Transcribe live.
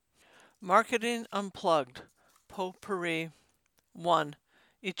Marketing Unplugged, Pourri. 1.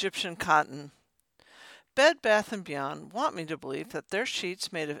 Egyptian cotton. Bed Bath & Beyond want me to believe that their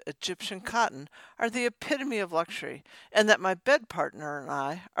sheets made of Egyptian cotton are the epitome of luxury, and that my bed partner and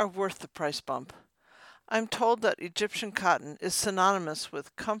I are worth the price bump. I'm told that Egyptian cotton is synonymous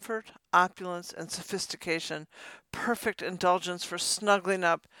with comfort, opulence, and sophistication, perfect indulgence for snuggling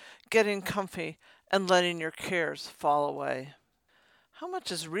up, getting comfy, and letting your cares fall away. How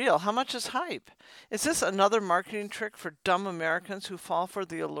much is real? How much is hype? Is this another marketing trick for dumb Americans who fall for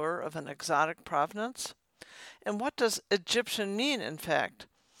the allure of an exotic provenance? And what does Egyptian mean, in fact?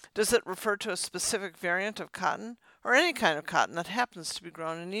 Does it refer to a specific variant of cotton, or any kind of cotton that happens to be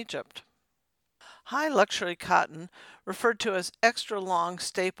grown in Egypt? High luxury cotton, referred to as extra long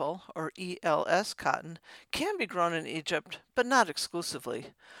staple or ELS cotton, can be grown in Egypt, but not exclusively.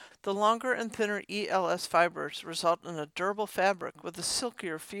 The longer and thinner ELS fibers result in a durable fabric with a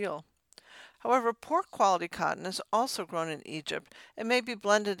silkier feel. However, poor quality cotton is also grown in Egypt and may be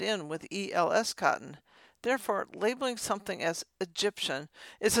blended in with ELS cotton. Therefore, labeling something as Egyptian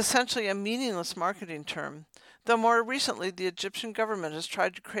is essentially a meaningless marketing term, though more recently the Egyptian government has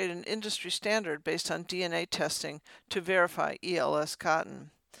tried to create an industry standard based on DNA testing to verify ELS cotton.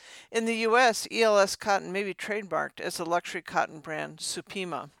 In the U.S., ELS cotton may be trademarked as the luxury cotton brand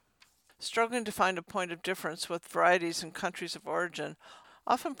Supima. Struggling to find a point of difference with varieties and countries of origin,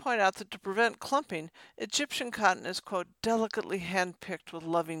 often point out that to prevent clumping, Egyptian cotton is, quote, delicately hand-picked with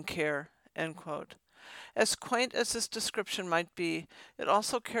loving care, end quote. As quaint as this description might be, it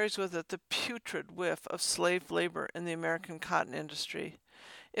also carries with it the putrid whiff of slave labor in the American cotton industry.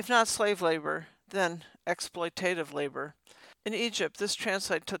 If not slave labor, then exploitative labor. In Egypt, this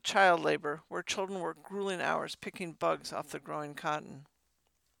translates to child labor, where children work grueling hours picking bugs off the growing cotton.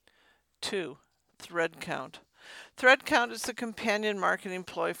 2. Thread count. Thread count is the companion marketing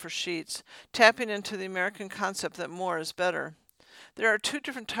ploy for sheets, tapping into the American concept that more is better. There are two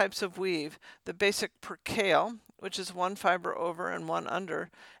different types of weave, the basic percale, which is one fiber over and one under,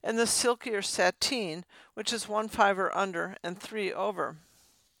 and the silkier sateen, which is one fiber under and three over.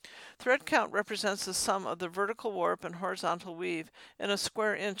 Thread count represents the sum of the vertical warp and horizontal weave in a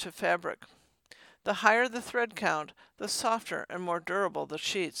square inch of fabric. The higher the thread count, the softer and more durable the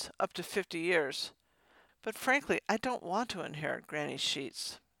sheets, up to 50 years. But frankly, I don't want to inherit Granny's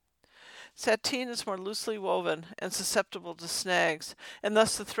sheets. Sateen is more loosely woven and susceptible to snags, and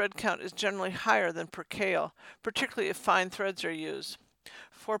thus the thread count is generally higher than percale, particularly if fine threads are used.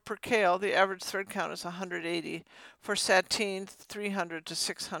 For percale, the average thread count is 180, for sateen 300 to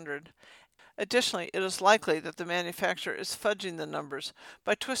 600. Additionally, it is likely that the manufacturer is fudging the numbers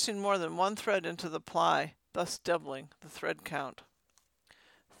by twisting more than one thread into the ply, thus doubling the thread count.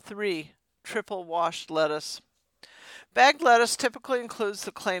 3. Triple washed lettuce. Bagged lettuce typically includes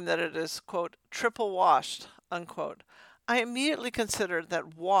the claim that it is, quote, triple washed, unquote. I immediately consider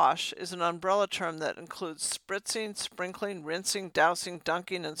that wash is an umbrella term that includes spritzing, sprinkling, rinsing, dousing,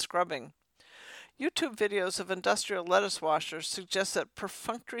 dunking, and scrubbing. YouTube videos of industrial lettuce washers suggest that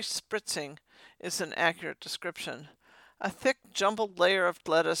perfunctory spritzing is an accurate description. A thick, jumbled layer of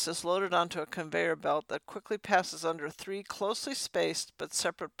lettuce is loaded onto a conveyor belt that quickly passes under three closely spaced but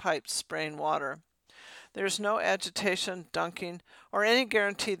separate pipes spraying water. There is no agitation, dunking, or any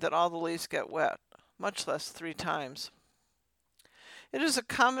guarantee that all the leaves get wet, much less 3 times. It is a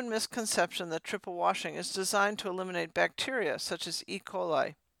common misconception that triple washing is designed to eliminate bacteria such as E.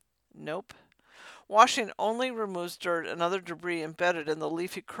 coli. Nope. Washing only removes dirt and other debris embedded in the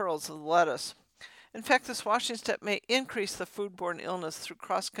leafy curls of the lettuce. In fact, this washing step may increase the foodborne illness through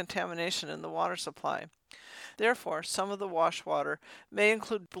cross-contamination in the water supply. Therefore, some of the wash water may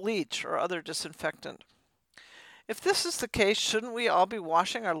include bleach or other disinfectant. If this is the case, shouldn't we all be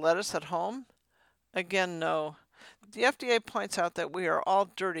washing our lettuce at home? Again, no. The FDA points out that we are all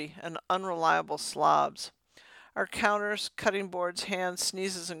dirty and unreliable slobs. Our counters, cutting boards, hands,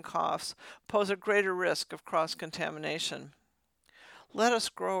 sneezes, and coughs pose a greater risk of cross-contamination. Lettuce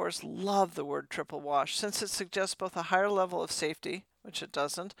growers love the word triple wash since it suggests both a higher level of safety, which it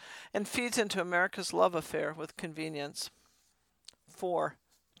doesn't, and feeds into America's love affair with convenience. 4.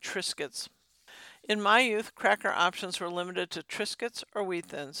 Triscuits. In my youth, cracker options were limited to Triscuits or Wheat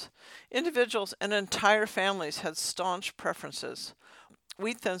Thins. Individuals and entire families had staunch preferences.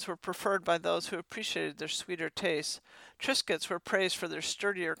 Wheat Thins were preferred by those who appreciated their sweeter taste. Triscuits were praised for their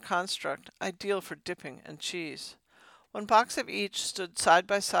sturdier construct, ideal for dipping and cheese. One box of each stood side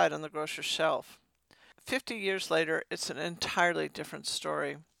by side on the grocer's shelf. 50 years later, it's an entirely different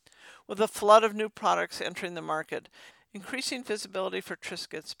story. With a flood of new products entering the market, increasing visibility for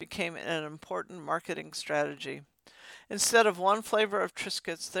Triscuits became an important marketing strategy. Instead of one flavor of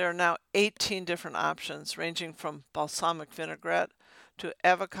Triscuits, there are now 18 different options, ranging from balsamic vinaigrette to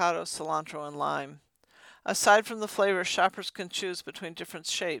avocado, cilantro, and lime. Aside from the flavor, shoppers can choose between different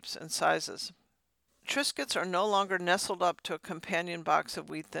shapes and sizes. Triscuits are no longer nestled up to a companion box of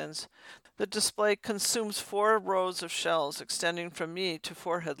wheat thins. The display consumes 4 rows of shells extending from knee to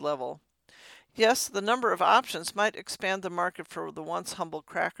forehead level. Yes, the number of options might expand the market for the once humble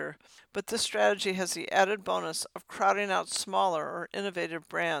cracker, but this strategy has the added bonus of crowding out smaller or innovative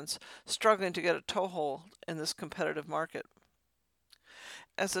brands struggling to get a toehold in this competitive market.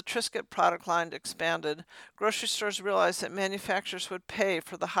 As the Triscuit product line expanded, grocery stores realized that manufacturers would pay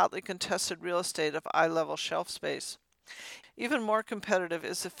for the hotly contested real estate of eye-level shelf space. Even more competitive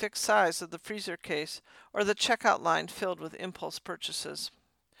is the fixed size of the freezer case or the checkout line filled with impulse purchases.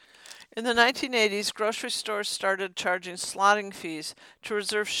 In the 1980s, grocery stores started charging slotting fees to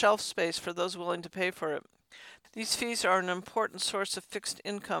reserve shelf space for those willing to pay for it. These fees are an important source of fixed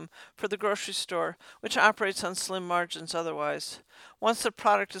income for the grocery store, which operates on slim margins otherwise. Once the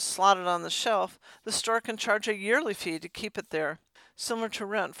product is slotted on the shelf, the store can charge a yearly fee to keep it there, similar to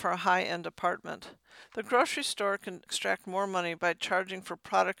rent for a high-end apartment. The grocery store can extract more money by charging for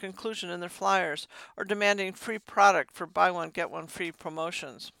product inclusion in their flyers or demanding free product for buy one, get one free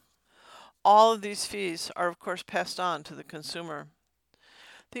promotions. All of these fees are, of course, passed on to the consumer.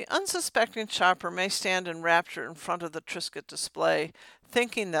 The unsuspecting shopper may stand in rapture in front of the Triscuit display,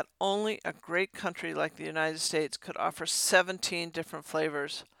 thinking that only a great country like the United States could offer 17 different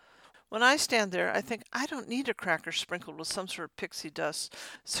flavors. When I stand there, I think I don't need a cracker sprinkled with some sort of pixie dust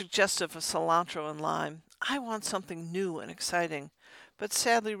suggestive of cilantro and lime. I want something new and exciting, but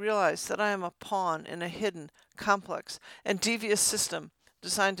sadly realize that I am a pawn in a hidden, complex, and devious system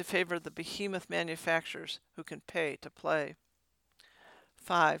designed to favor the behemoth manufacturers who can pay to play.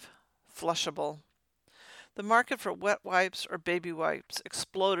 5. Flushable. The market for wet wipes or baby wipes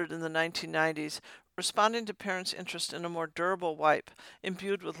exploded in the 1990s, responding to parents' interest in a more durable wipe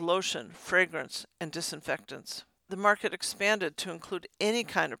imbued with lotion, fragrance, and disinfectants. The market expanded to include any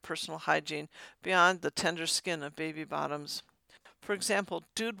kind of personal hygiene beyond the tender skin of baby bottoms. For example,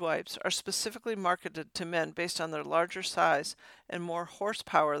 dude wipes are specifically marketed to men based on their larger size and more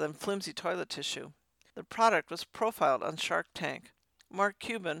horsepower than flimsy toilet tissue. The product was profiled on Shark Tank. Mark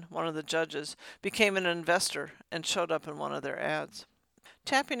Cuban, one of the judges, became an investor and showed up in one of their ads.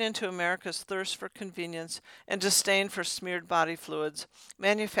 Tapping into America's thirst for convenience and disdain for smeared body fluids,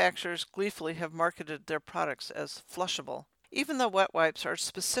 manufacturers gleefully have marketed their products as flushable, even though wet wipes are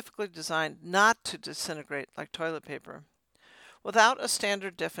specifically designed not to disintegrate like toilet paper. Without a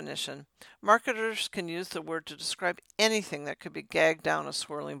standard definition, marketers can use the word to describe anything that could be gagged down a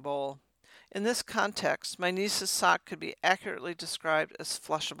swirling bowl. In this context, my niece's sock could be accurately described as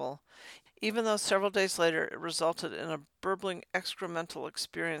flushable, even though several days later it resulted in a burbling excremental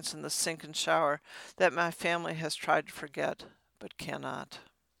experience in the sink and shower that my family has tried to forget, but cannot.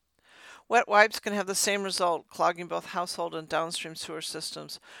 Wet wipes can have the same result, clogging both household and downstream sewer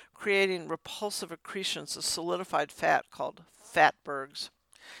systems, creating repulsive accretions of solidified fat called fatbergs.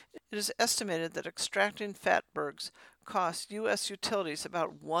 It is estimated that extracting fatbergs costs U.S. utilities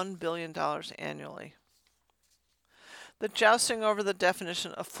about $1 billion annually. The jousting over the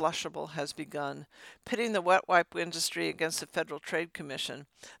definition of flushable has begun, pitting the wet wipe industry against the Federal Trade Commission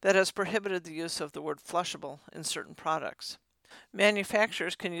that has prohibited the use of the word flushable in certain products.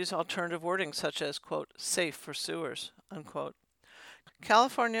 Manufacturers can use alternative wording such as, quote, safe for sewers, unquote.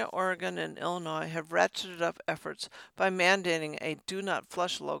 California, Oregon, and Illinois have ratcheted up efforts by mandating a do not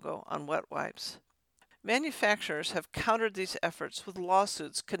flush logo on wet wipes. Manufacturers have countered these efforts with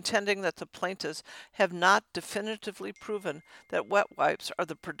lawsuits contending that the plaintiffs have not definitively proven that wet wipes are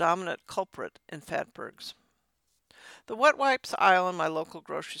the predominant culprit in fatbergs. The wet wipes aisle in my local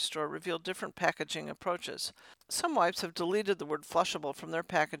grocery store revealed different packaging approaches. Some wipes have deleted the word flushable from their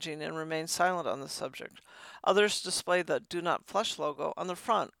packaging and remain silent on the subject. Others display the Do Not Flush logo on the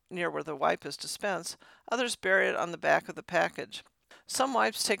front, near where the wipe is dispensed. Others bury it on the back of the package. Some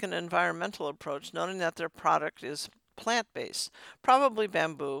wipes take an environmental approach, noting that their product is plant-based, probably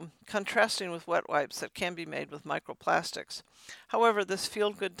bamboo, contrasting with wet wipes that can be made with microplastics. However, this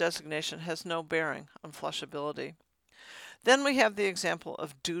feel-good designation has no bearing on flushability. Then we have the example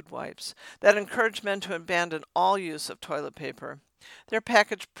of dude wipes that encourage men to abandon all use of toilet paper. Their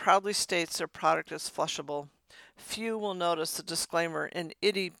package proudly states their product is flushable. Few will notice the disclaimer in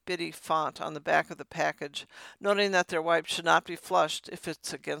itty-bitty font on the back of the package, noting that their wipe should not be flushed if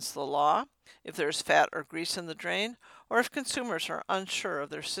it's against the law, if there is fat or grease in the drain, or if consumers are unsure of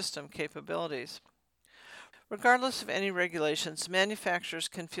their system capabilities. Regardless of any regulations, manufacturers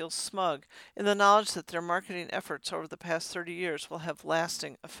can feel smug in the knowledge that their marketing efforts over the past 30 years will have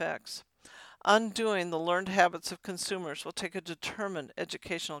lasting effects. Undoing the learned habits of consumers will take a determined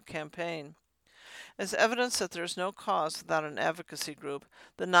educational campaign. As evidence that there is no cause without an advocacy group,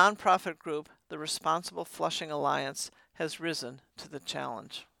 the nonprofit group, the Responsible Flushing Alliance, has risen to the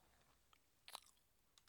challenge.